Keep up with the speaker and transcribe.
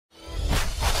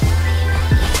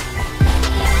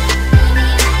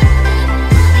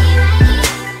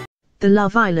The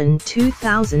Love Island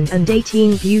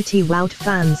 2018 beauty wowed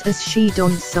fans as she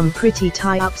donned some pretty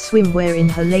tie-up swimwear in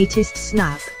her latest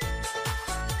snap.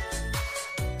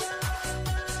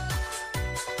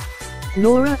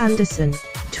 Laura Anderson,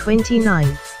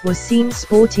 29, was seen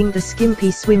sporting the skimpy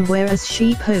swimwear as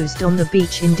she posed on the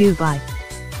beach in Dubai.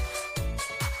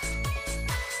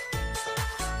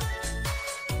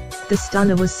 The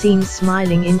stunner was seen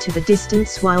smiling into the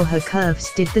distance while her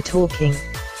curves did the talking.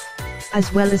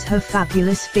 As well as her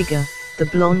fabulous figure, the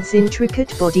blonde's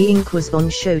intricate body ink was on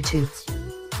show too.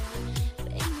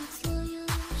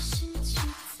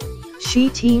 She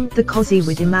teamed the cozy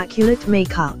with immaculate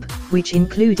makeup, which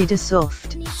included a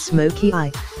soft, smoky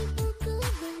eye.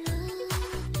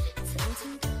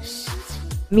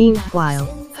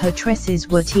 Meanwhile, her tresses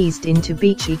were teased into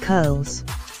beachy curls.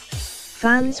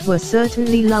 Fans were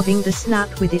certainly loving the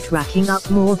snap, with it racking up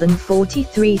more than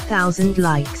 43,000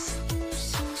 likes.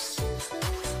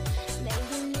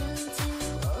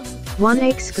 One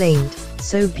exclaimed,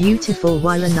 "So beautiful,"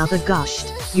 while another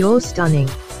gushed, "You're stunning."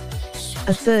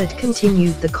 A third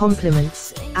continued the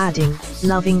compliments, adding,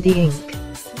 "Loving the ink."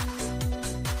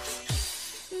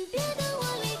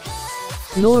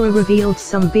 Laura revealed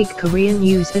some big career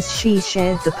news as she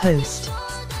shared the post.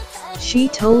 She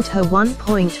told her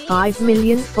 1.5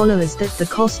 million followers that the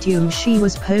costume she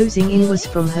was posing in was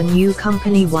from her new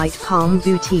company White Palm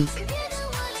Boutique.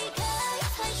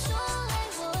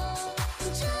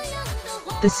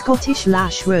 The Scottish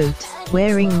lash wrote,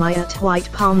 "Wearing my at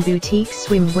White Palm Boutique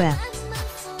swimwear.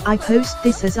 I post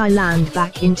this as I land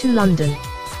back into London.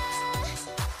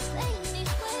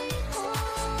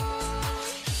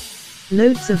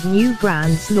 Loads of new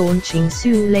brands launching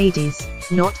soon, ladies,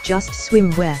 not just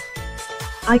swimwear.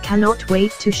 I cannot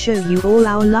wait to show you all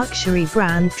our luxury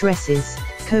brand dresses,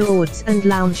 cords and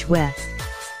loungewear."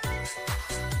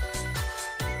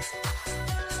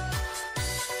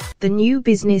 The new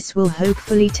business will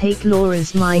hopefully take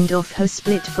Laura's mind off her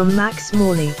split from Max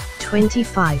Morley,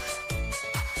 25.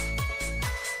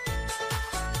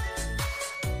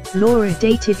 Laura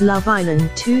dated Love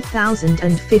Island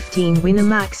 2015 winner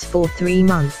Max for 3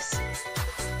 months.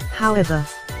 However,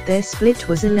 their split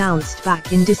was announced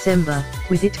back in December,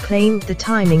 with it claimed the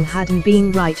timing hadn't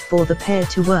been right for the pair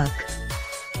to work.